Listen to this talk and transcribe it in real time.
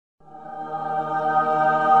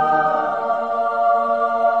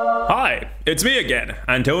Hi, it's me again,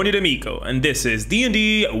 Antonio D'Amico, and this is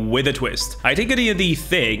D&D with a twist. I take a D&D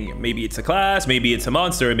thing, maybe it's a class, maybe it's a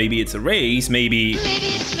monster, maybe it's a race, maybe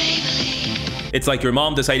it's Maybelline. It's like your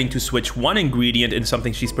mom deciding to switch one ingredient in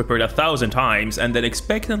something she's prepared 1,000 times and then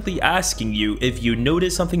expectantly asking you if you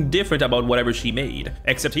notice something different about whatever she made.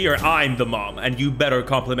 Except here, I'm the mom, and you better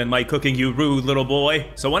compliment my cooking, you rude little boy.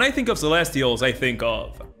 So when I think of Celestials, I think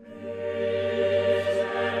of...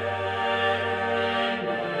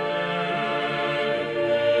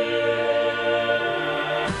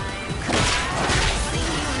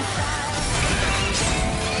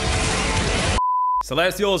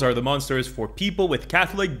 Celestials are the monsters for people with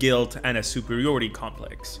Catholic guilt and a superiority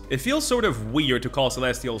complex. It feels sort of weird to call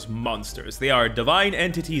Celestials monsters. They are divine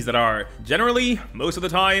entities that are generally, most of the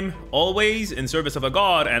time, always in service of a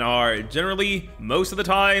god and are generally, most of the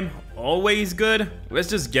time, always good. Let's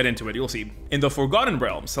just get into it, you'll see. In the Forgotten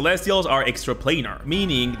Realm, Celestials are extraplanar,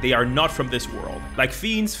 meaning they are not from this world, like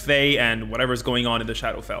fiends, fae, and whatever's going on in the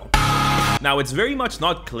Shadowfell. Now, it's very much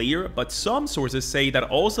not clear, but some sources say that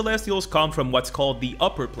all Celestials come from what's called the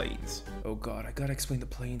upper planes. Oh god, I gotta explain the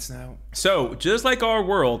planes now. So, just like our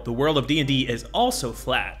world, the world of D&D is also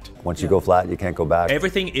flat. Once you go flat, you can't go back.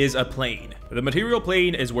 Everything is a plane. The material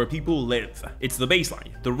plane is where people live. It's the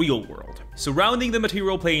baseline, the real world. Surrounding the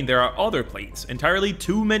material plane, there are other planes, entirely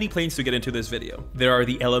too many planes to get into this video. There are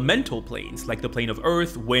the elemental planes, like the plane of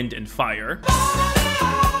earth, wind, and fire.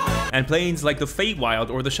 And planes like the Feywild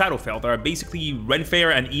or the Shadowfell that are basically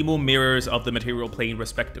Renfair and Emo mirrors of the material plane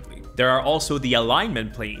respectively. There are also the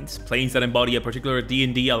alignment planes, planes that embody a particular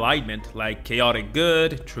D&D alignment like chaotic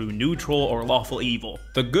good, true neutral, or lawful evil.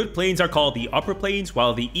 The good planes are called the upper planes,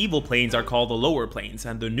 while the evil planes are called the lower planes,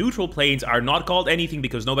 and the neutral planes are not called anything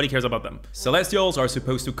because nobody cares about them. Celestials are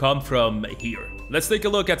supposed to come from here. Let's take a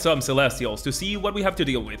look at some Celestials to see what we have to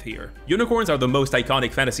deal with here. Unicorns are the most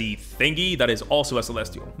iconic fantasy thingy that is also a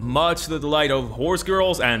Celestial. Much to the delight of horse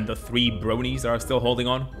girls and the 3 bronies that are still holding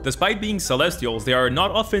on. Despite being Celestials, they are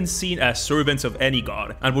not often seen as servants of any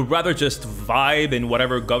god, and would rather just vibe in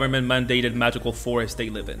whatever government-mandated magical forest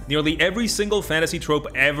they live in. Nearly every single fantasy trope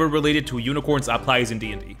ever related to unicorns applies in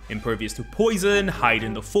D&D. Impervious to poison, hide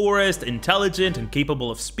in the forest, intelligent and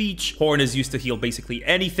capable of speech, horn is used to heal basically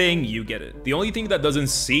anything, you get it. The only thing that doesn't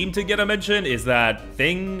seem to get a mention is that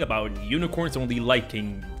thing about unicorns only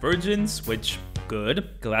liking virgins, which... good.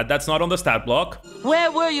 Glad that's not on the stat block.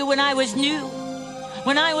 Where were you when I was new?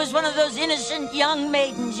 When I was one of those innocent young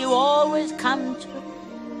maidens you always come to?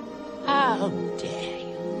 How dare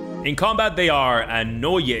you? In combat, they are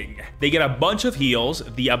annoying. They get a bunch of heals,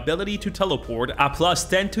 the ability to teleport, a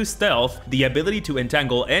 +10 to stealth, the ability to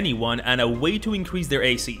entangle anyone, and a way to increase their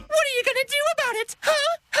AC. What are you gonna do about it?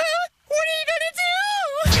 Huh? What are you gonna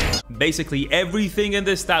do? Basically, everything in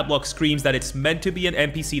this stat block screams that it's meant to be an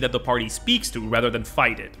NPC that the party speaks to rather than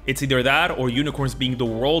fight it. It's either that or unicorns being the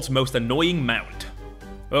world's most annoying mount.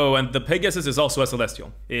 Oh, and the Pegasus is also a Celestial.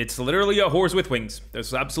 It's literally a horse with wings.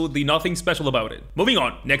 There's absolutely nothing special about it. Moving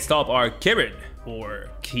on, next up are Kirin, or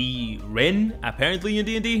Ki-Rin, apparently in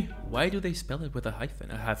D&D. Why do they spell it with a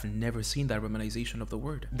hyphen? I have never seen that romanization of the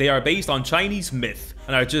word. They are based on Chinese myth,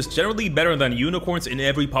 and are just generally better than unicorns in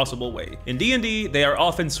every possible way. In D&D, they are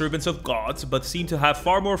often servants of gods, but seem to have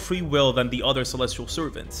far more free will than the other celestial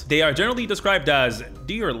servants. They are generally described as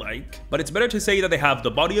deer-like, but it's better to say that they have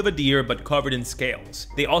the body of a deer but covered in scales.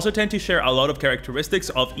 They also tend to share a lot of characteristics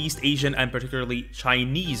of East Asian and particularly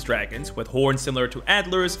Chinese dragons, with horns similar to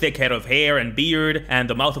antlers, thick head of hair and beard, and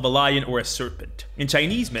the mouth of a lion or a serpent. In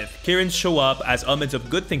Chinese myth, Kirins show up as omens of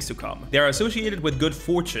good things to come. They are associated with good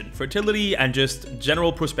fortune, fertility, and just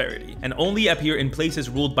general prosperity, and only appear in places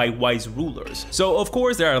ruled by wise rulers. So of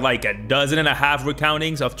course there are like 12.5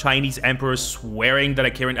 recountings of Chinese emperors swearing that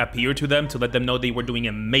a Kirin appeared to them to let them know they were doing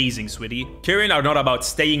amazing, sweetie. Kirin are not about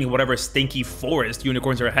staying in whatever stinky forest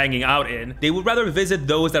unicorns are hanging out in. They would rather visit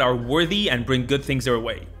those that are worthy and bring good things their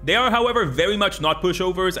way. They are, however, very much not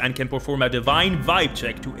pushovers and can perform a divine vibe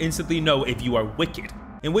check to instantly know if you are wicked,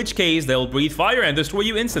 in which case they'll breathe fire and destroy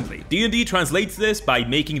you instantly. D&D translates this by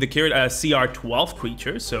making the Kirin a CR 12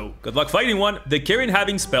 creature, so good luck fighting one. The Kirin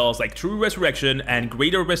having spells like True Resurrection and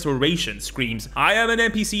Greater Restoration screams, I am an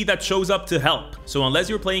NPC that shows up to help, so unless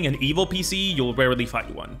you're playing an evil PC, you'll rarely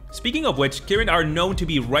fight one. Speaking of which, Kirin are known to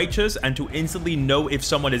be righteous and to instantly know if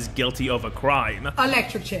someone is guilty of a crime.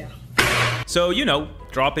 Electric chair. So, you know,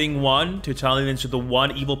 Dropping one to challenge the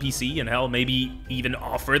one evil PC and hell, maybe even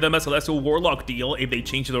offer them a Celestial Warlock deal if they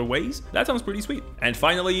change their ways? That sounds pretty sweet. And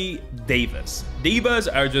finally, Devas. Devas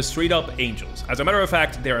are just straight up angels. As a matter of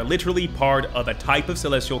fact, they are literally part of a type of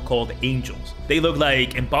Celestial called angels. They look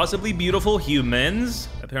like impossibly beautiful humans,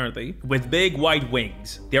 apparently, with big white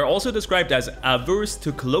wings. They are also described as averse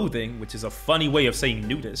to clothing, which is a funny way of saying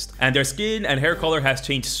nudist, and their skin and hair color has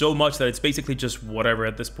changed so much that it's basically just whatever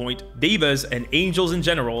at this point. Devas and angels in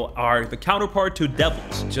general are the counterpart to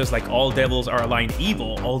devils. Just like all devils are aligned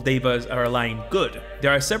evil, all devas are aligned good.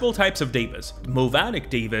 There are several types of devas. Movanic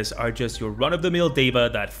devas are just your run-of-the-mill deva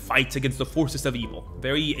that fights against the forces of evil.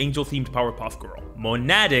 Very angel-themed Powerpuff Girl.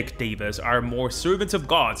 Monadic devas are more servants of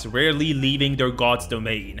gods, rarely leaving their god's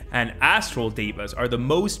domain. And astral devas are the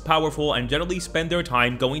most powerful and generally spend their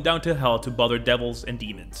time going down to hell to bother devils and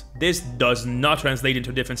demons. This does not translate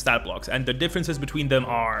into different stat blocks, and the differences between them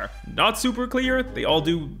are not super clear. They all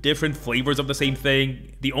do different flavors of the same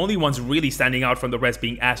thing. The only ones really standing out from the rest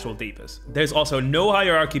being astral devas. There's also no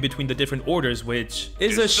hierarchy between the different orders, which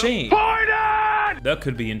is a shame. That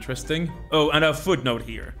could be interesting. Oh, and a footnote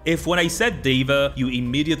here. If when I said Deva, you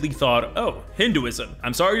immediately thought, oh, Hinduism,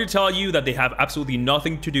 I'm sorry to tell you that they have absolutely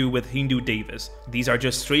nothing to do with Hindu Devas. These are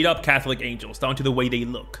just straight up Catholic angels, down to the way they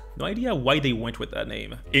look. No idea why they went with that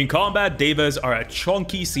name. In combat, Devas are a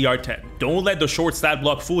chunky CR10. Don't let the short stat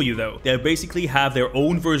block fool you though. They basically have their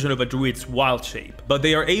own version of a druid's wild shape, but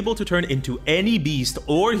they are able to turn into any beast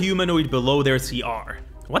or humanoid below their CR.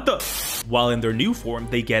 What the? While in their new form,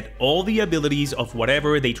 they get all the abilities of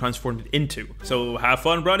whatever they transformed it into. So have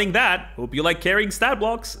fun running that. Hope you like carrying stat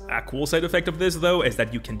blocks. A cool side effect of this though is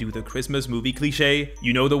that you can do the Christmas movie cliche.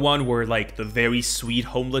 You know, the one where like the very sweet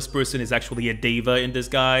homeless person is actually a deva in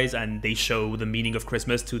disguise and they show the meaning of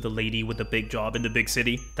Christmas to the lady with the big job in the big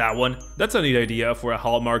city. That one. That's a neat idea for a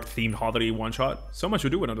Hallmark themed holiday one shot. Someone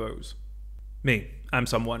should do one of those. Me. I'm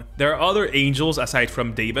someone. There are other angels aside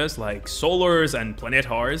from devas like solars and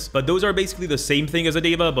planetars, but those are basically the same thing as a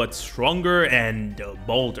deva but stronger and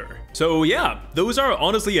bolder. So yeah, those are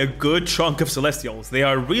honestly a good chunk of celestials. They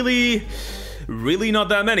are really not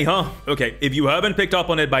that many, huh? Okay, if you haven't picked up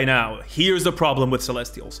on it by now, here's the problem with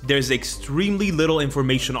celestials. There's extremely little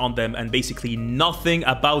information on them and basically nothing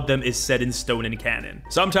about them is set in stone in canon.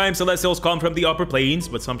 Sometimes celestials come from the upper planes,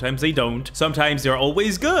 but sometimes they don't. Sometimes they're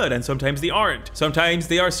always good and sometimes they aren't. Sometimes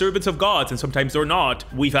they are servants of gods and sometimes they're not.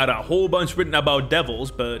 We've had a whole bunch written about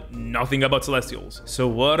devils, but nothing about celestials. So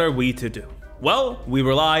what are we to do? Well, we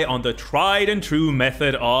rely on the tried and true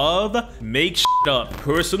method of make shit up,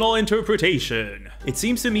 personal interpretation. It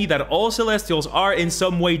seems to me that all celestials are in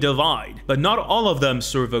some way divine, but not all of them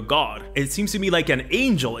serve a god. It seems to me like an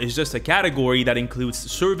angel is just a category that includes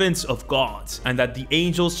servants of gods, and that the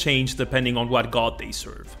angels change depending on what god they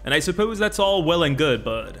serve. And I suppose that's all well and good,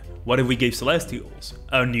 but what if we gave celestials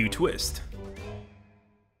a new twist?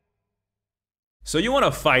 So you want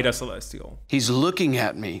to fight a celestial? He's looking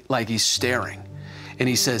at me like he's staring, and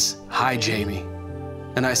he says, "Hi, Jamie."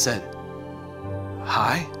 And I said,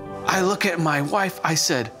 "Hi?" I look at my wife, I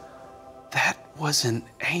said, "That was an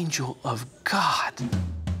angel of God."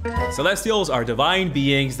 Celestials are divine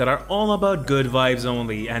beings that are all about good vibes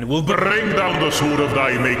only and will bring down the sword of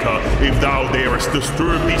thy maker if thou darest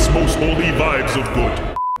disturb these most holy vibes of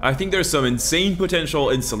good. I think there's some insane potential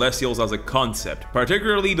in celestials as a concept,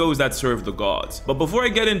 particularly those that serve the gods. But before I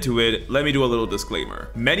get into it, let me do a little disclaimer.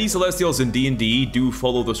 Many celestials in D&D do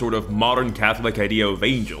follow the sort of modern Catholic idea of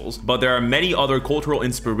angels, but there are many other cultural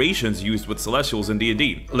inspirations used with celestials in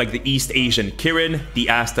D&D, like the East Asian Kirin, the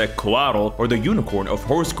Aztec Coatl, or the unicorn of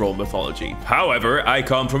Horse Girl mythology. However, I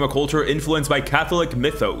come from a culture influenced by Catholic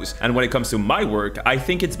mythos, and when it comes to my work, I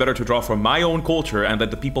think it's better to draw from my own culture and let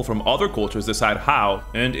the people from other cultures decide how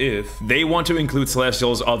and if they want to include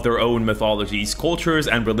celestials of their own mythologies, cultures,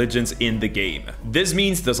 and religions in the game. This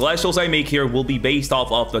means the celestials I make here will be based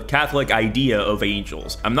off of the Catholic idea of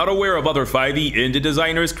angels. I'm not aware of other 5e indie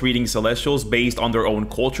designers creating celestials based on their own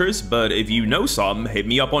cultures, but if you know some, hit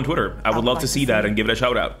me up on Twitter. I would love to see that and give it a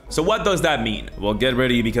shout out. So what does that mean? Well, get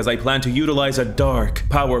ready because I plan to utilize a dark,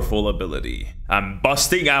 powerful ability. I'm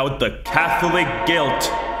busting out the Catholic guilt.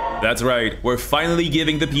 That's right, we're finally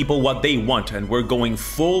giving the people what they want and we're going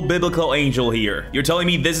full biblical angel here. You're telling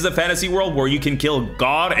me this is a fantasy world where you can kill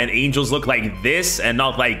God and angels look like this and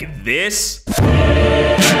not like this?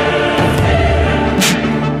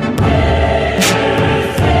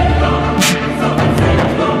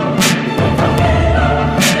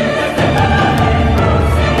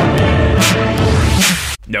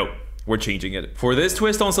 No. We're changing it. For this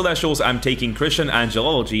twist on Celestials, I'm taking Christian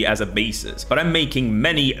angelology as a basis, but I'm making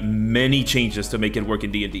many changes to make it work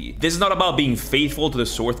in D&D. This is not about being faithful to the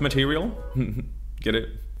source material. Get it?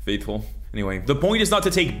 Faithful. Anyway, the point is not to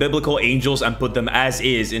take biblical angels and put them as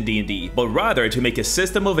is in D&D, but rather to make a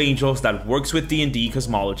system of angels that works with D&D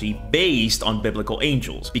cosmology based on biblical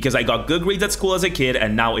angels. Because I got good grades at school as a kid,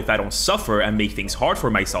 and now if I don't suffer and make things hard for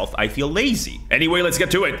myself, I feel lazy. Anyway, let's get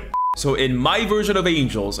to it. So in my version of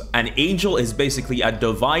angels, an angel is basically a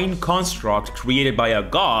divine construct created by a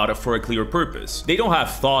god for a clear purpose. They don't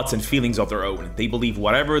have thoughts and feelings of their own. They believe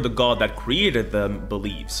whatever the god that created them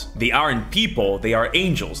believes. They aren't people, they are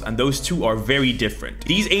angels, and those two are very different.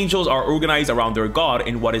 These angels are organized around their god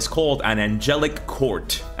in what is called an angelic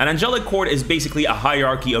court. An angelic court is basically a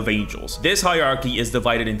hierarchy of angels. This hierarchy is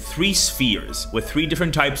divided in 3 spheres, with 3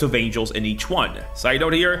 different types of angels in each one. Side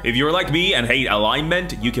note here, if you're like me and hate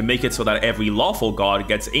alignment, you can make it so that every lawful god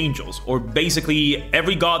gets angels, or basically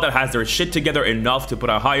every god that has their shit together enough to put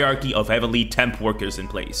a hierarchy of heavenly temp workers in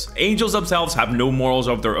place. Angels themselves have no morals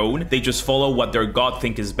of their own, they just follow what their god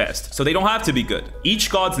think is best, so they don't have to be good.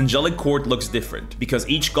 Each god's angelic court looks different, because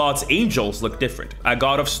each god's angels look different. A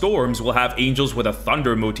god of storms will have angels with a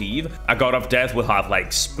thunder motif, a god of death will have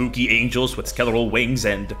like spooky angels with skeletal wings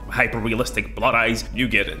and hyper-realistic blood eyes, you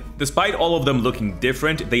get it. Despite all of them looking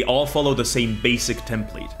different, they all follow the same basic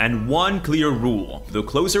template, and one clear rule: the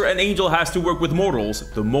closer an angel has to work with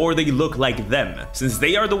mortals, the more they look like them. Since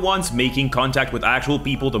they are the ones making contact with actual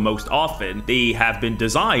people the most often, they have been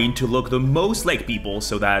designed to look the most like people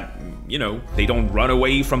so that, you know, they don't run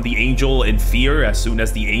away from the angel in fear as soon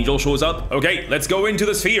as the angel shows up. Okay, let's go into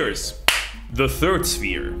the spheres. The third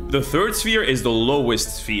sphere. The third sphere is the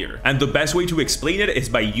lowest sphere, and the best way to explain it is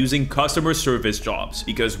by using customer service jobs,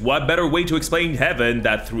 because what better way to explain heaven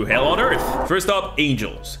than through hell on earth? First up,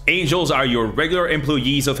 angels. Angels are your regular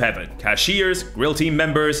employees of heaven. Cashiers, grill team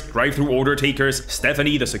members, drive-through order takers,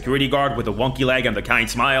 Stephanie the security guard with the wonky leg and the kind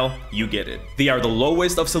smile, you get it. They are the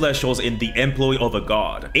lowest of celestials in the employ of a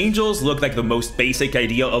god. Angels look like the most basic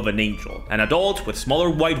idea of an angel, an adult with smaller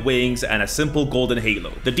white wings and a simple golden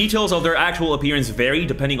halo. The details of their actual appearance vary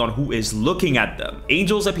depending on who is looking at them.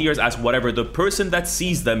 Angels appears as whatever the person that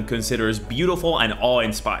sees them considers beautiful and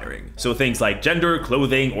awe-inspiring. So things like gender,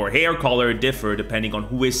 clothing, or hair color differ depending on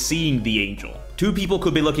who is seeing the angel. 2 people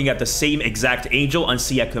could be looking at the same exact angel and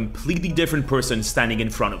see a completely different person standing in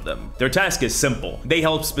front of them. Their task is simple. They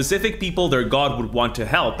help specific people their god would want to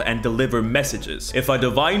help and deliver messages. If a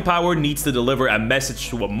divine power needs to deliver a message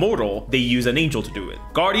to a mortal, they use an angel to do it.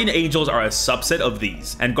 Guardian angels are a subset of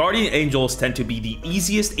these, and guardian angels tend to be the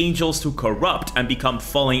easiest angels to corrupt and become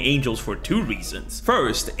fallen angels for 2 reasons.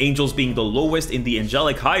 First, angels being the lowest in the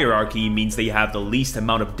angelic hierarchy means they have the least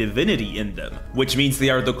amount of divinity in them, which means they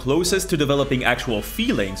are the closest to developing actual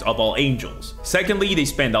feelings of all angels. Secondly, they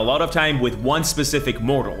spend a lot of time with one specific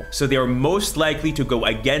mortal, so they are most likely to go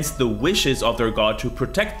against the wishes of their god to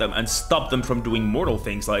protect them and stop them from doing mortal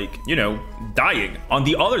things like, you know, dying. On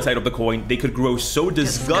the other side of the coin, they could grow so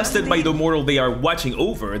disgusted by the mortal they are watching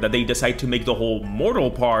over that they decide to make the whole mortal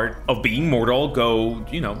part of being mortal go,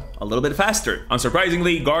 you know, a little bit faster.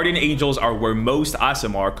 Unsurprisingly, guardian angels are where most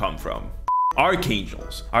ASMR come from.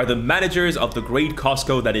 Archangels are the managers of the great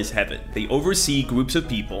Costco that is heaven. They oversee groups of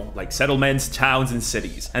people, like settlements, towns, and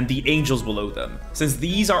cities, and the angels below them. Since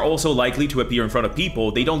these are also likely to appear in front of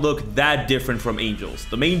people, they don't look that different from angels.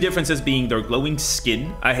 The main differences being their glowing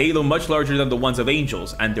skin, a halo much larger than the ones of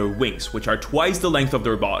angels, and their wings, which are twice the length of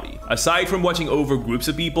their body. Aside from watching over groups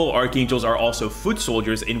of people, archangels are also foot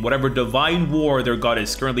soldiers in whatever divine war their god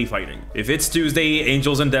is currently fighting. If it's Tuesday,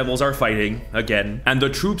 angels and devils are fighting, again, and the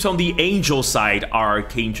troops on the angel side are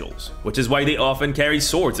archangels, which is why they often carry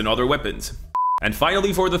swords and other weapons. And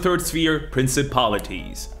finally, for the third sphere,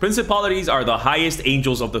 principalities. Principalities are the highest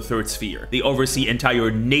angels of the third sphere. They oversee entire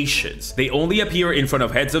nations. They only appear in front of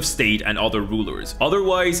heads of state and other rulers.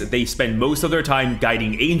 Otherwise, they spend most of their time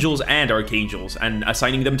guiding angels and archangels and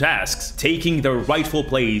assigning them tasks, taking their rightful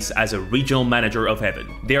place as a regional manager of heaven.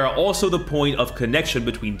 They are also the point of connection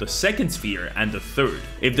between the second sphere and the third.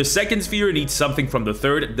 If the second sphere needs something from the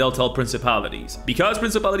third, they'll tell principalities. Because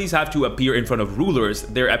principalities have to appear in front of rulers,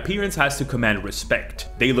 their appearance has to command respect.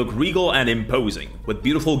 They look regal and imposing, with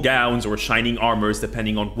beautiful gowns or shining armors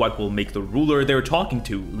depending on what will make the ruler they're talking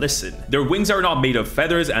to listen. Their wings are not made of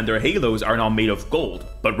feathers and their halos are not made of gold,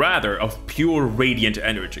 but rather of pure radiant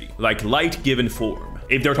energy, like light given form.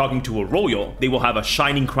 If they're talking to a royal, they will have a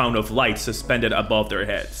shining crown of light suspended above their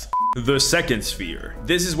heads. The second sphere.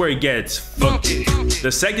 This is where it gets funky. The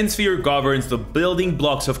second sphere governs the building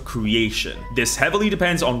blocks of creation. This heavily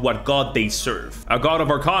depends on what god they serve. A god of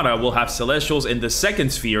Arcana will have celestials in the second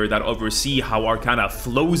sphere that oversee how Arcana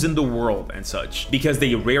flows in the world and such. Because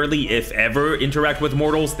they rarely, if ever, interact with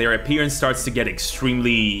mortals, their appearance starts to get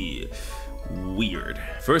extremely weird.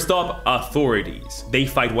 First up, authorities. They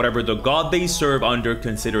fight whatever the god they serve under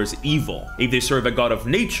considers evil. If they serve a god of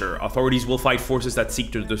nature, authorities will fight forces that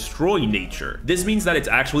seek to destroy nature. This means that it's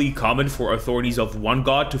actually common for authorities of one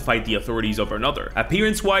god to fight the authorities of another.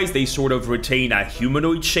 Appearance-wise, they sort of retain a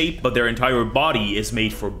humanoid shape, but their entire body is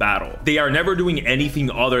made for battle. They are never doing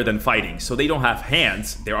anything other than fighting, so they don't have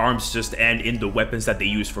hands. Their arms just end in the weapons that they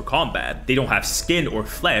use for combat. They don't have skin or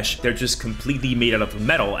flesh, they're just completely made out of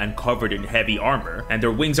metal and covered in heavy armor, and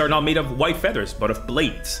their wings are not made of white feathers, but of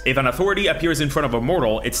blades. If an authority appears in front of a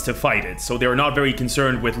mortal, it's to fight it, so they're not very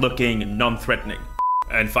concerned with looking non-threatening.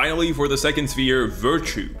 And finally, for the second sphere,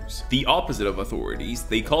 virtues. The opposite of authorities,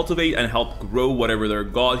 they cultivate and help grow whatever their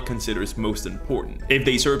god considers most important. If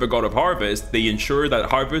they serve a god of harvest, they ensure that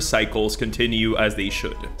harvest cycles continue as they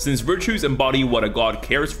should. Since virtues embody what a god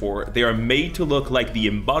cares for, they are made to look like the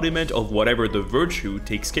embodiment of whatever the virtue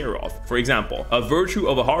takes care of. For example, a virtue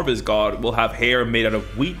of a harvest god will have hair made out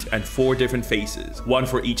of wheat and 4 different faces, one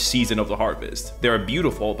for each season of the harvest. They are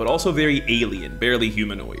beautiful, but also very alien, barely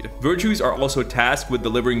humanoid. Virtues are also tasked with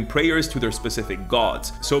delivering prayers to their specific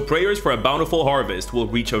gods. So prayers for a bountiful harvest will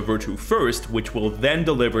reach a virtue first, which will then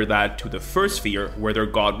deliver that to the first sphere where their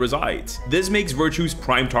god resides. This makes virtues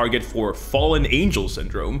prime target for fallen angel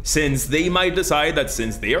syndrome, since they might decide that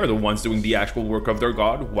since they are the ones doing the actual work of their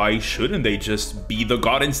god, why shouldn't they just be the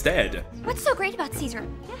god instead? What's so great about Caesar?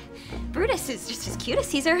 Brutus is just as cute as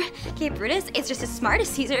Caesar. Okay, Brutus is just as smart as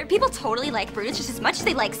Caesar. People totally like Brutus just as much as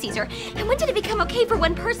they like Caesar. And when did it become okay for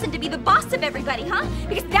one person to be the boss of everybody, huh?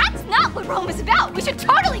 Because that's not what Rome is about. We should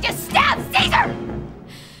totally just stab Caesar!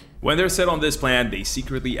 When they're set on this plan, they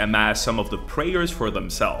secretly amass some of the prayers for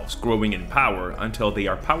themselves, growing in power until they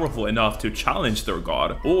are powerful enough to challenge their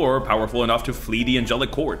god, or powerful enough to flee the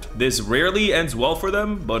Angelic Court. This rarely ends well for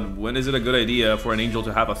them, but when is it a good idea for an angel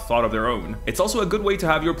to have a thought of their own? It's also a good way to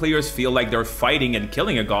have your players feel like they're fighting and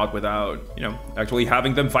killing a god without, actually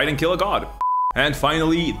having them fight and kill a god. And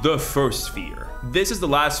finally, the first sphere. This is the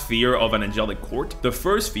last sphere of an angelic court. The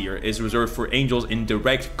first sphere is reserved for angels in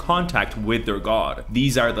direct contact with their god.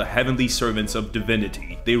 These are the heavenly servants of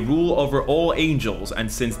divinity. They rule over all angels, and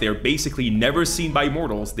since they're basically never seen by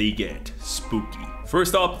mortals, they get spooky.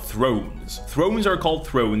 First up, thrones. Thrones are called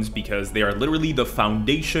thrones because they are literally the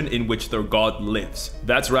foundation in which their god lives.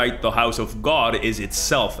 That's right, the house of God is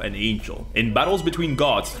itself an angel. In battles between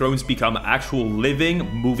gods, thrones become actual living,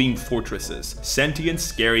 moving fortresses, sentient,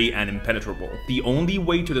 scary, and impenetrable. The only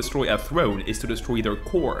way to destroy a throne is to destroy their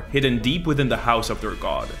core, hidden deep within the house of their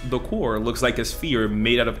god. The core looks like a sphere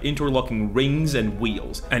made out of interlocking rings and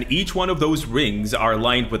wheels, and each one of those rings are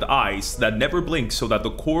lined with eyes that never blink so that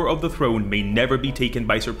the core of the throne may never be taken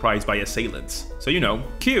by surprise by assailants. So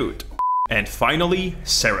cute. And finally,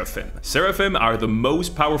 Seraphim. Seraphim are the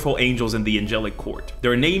most powerful angels in the Angelic Court.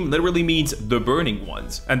 Their name literally means the burning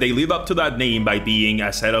ones, and they live up to that name by being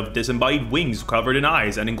a set of disembodied wings covered in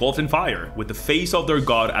eyes and engulfed in fire, with the face of their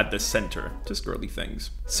god at the center. Just girly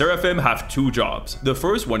things. Seraphim have 2 jobs. The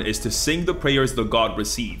first one is to sing the prayers the god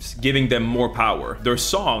receives, giving them more power. Their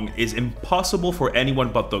song is impossible for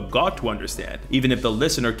anyone but the god to understand, even if the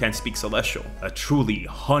listener can't speak celestial. A truly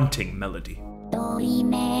haunting melody.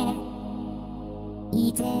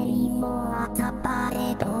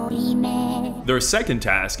 Their second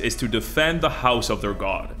task is to defend the house of their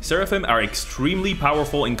god. Seraphim are extremely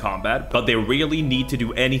powerful in combat, but they rarely need to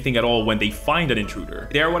do anything at all when they find an intruder.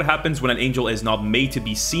 They are what happens when an angel is not made to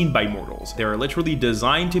be seen by mortals. They are literally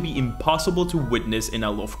designed to be impossible to witness in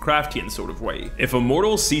a Lovecraftian sort of way. If a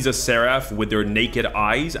mortal sees a seraph with their naked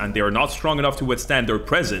eyes and they are not strong enough to withstand their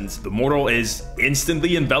presence, the mortal is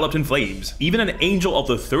instantly enveloped in flames. Even an angel of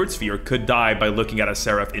the third sphere could die by looking at a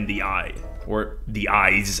seraph in the eye. Or the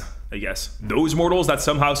eyes, I guess. Those mortals that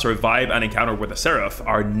somehow survive an encounter with a seraph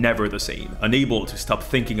are never the same, unable to stop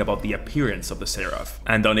thinking about the appearance of the seraph,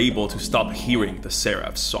 and unable to stop hearing the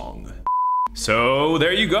seraph's song. So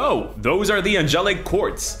there you go. Those are the Angelic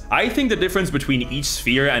Courts. I think the difference between each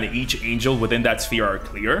sphere and each angel within that sphere are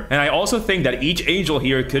clear, and I also think that each angel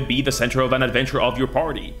here could be the center of an adventure of your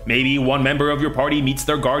party. Maybe one member of your party meets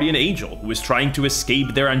their guardian angel, who is trying to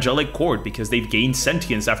escape their Angelic Court because they've gained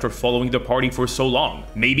sentience after following the party for so long.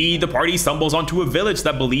 Maybe the party stumbles onto a village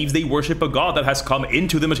that believes they worship a god that has come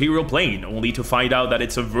into the material plane, only to find out that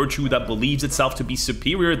it's a virtue that believes itself to be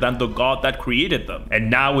superior than the god that created them, and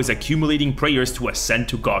now is accumulating prayers to ascend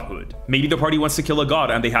to godhood. Maybe the party wants to kill a god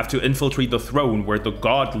and they have to infiltrate the throne where the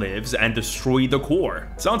god lives and destroy the core.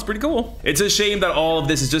 Sounds pretty cool. It's a shame that all of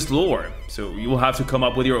this is just lore, so you will have to come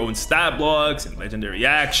up with your own stat blocks and legendary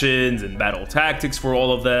actions and battle tactics for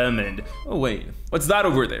all of them. And oh wait, what's that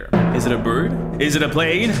over there? Is it a bird? Is it a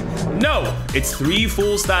plane? No, it's 3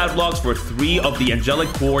 full stat blocks for 3 of the Angelic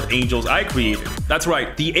Court angels I created. That's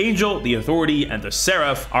right, the Angel, the Authority, and the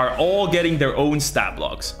Seraph are all getting their own stat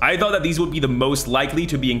blocks. I thought that these would be the most likely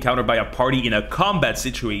to be encountered by a party in a combat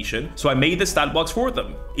situation, so I made the stat blocks for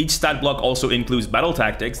them. Each stat block also includes battle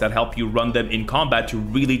tactics that help you run them in combat to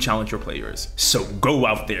really challenge your players. So go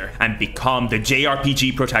out there and become the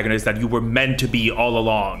JRPG protagonist that you were meant to be all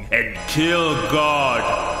along, and kill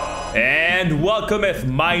God. And welcometh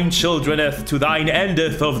mine childreneth to thine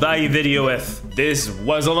endeth of thy videoeth. This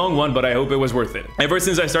was a long one, but I hope it was worth it. Ever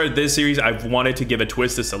since I started this series, I've wanted to give a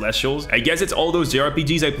twist to Celestials. I guess it's all those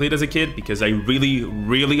JRPGs I played as a kid because I really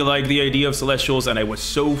like the idea of Celestials, and I was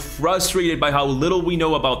so frustrated by how little we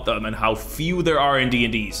know about them and how few there are in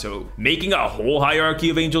D&D, so making a whole hierarchy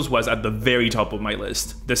of angels was at the very top of my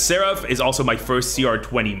list. The Seraph is also my first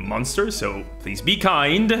CR20 monster, so please be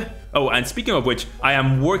kind. Oh, and speaking of which, I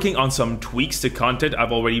am working on some tweaks to content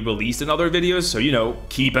I've already released in other videos, so you know,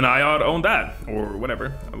 keep an eye out on that, or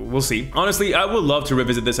whatever, we'll see. Honestly, I would love to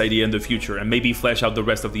revisit this idea in the future and maybe flesh out the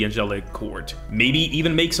rest of the Angelic Court. Maybe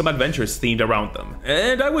even make some adventures themed around them.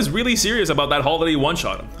 And I was really serious about that holiday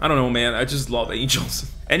one-shot. I don't know, man, I just love angels.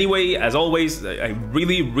 Anyway, as always, I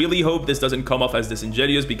really hope this doesn't come off as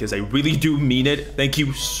disingenuous because I really do mean it. Thank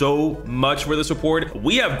you so much for the support.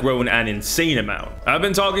 We have grown an insane amount. I've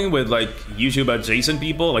been talking with like YouTube adjacent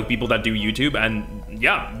people, like people that do YouTube, and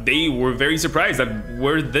yeah, they were very surprised that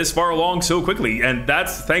we're this far along so quickly, and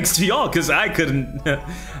that's thanks to y'all, because I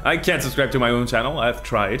can't subscribe to my own channel. I've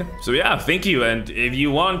tried. So yeah, thank you, and if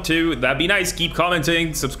you want to, that'd be nice. Keep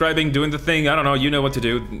commenting, subscribing, doing the thing. I don't know, you know what to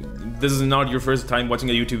do. This is not your first time watching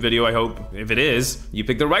a YouTube video, I hope. If it is, you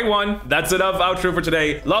picked the right one. That's enough outro for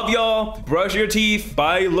today. Love y'all, brush your teeth,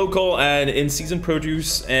 buy local and in-season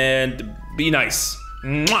produce, and be nice.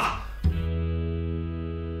 Mwah!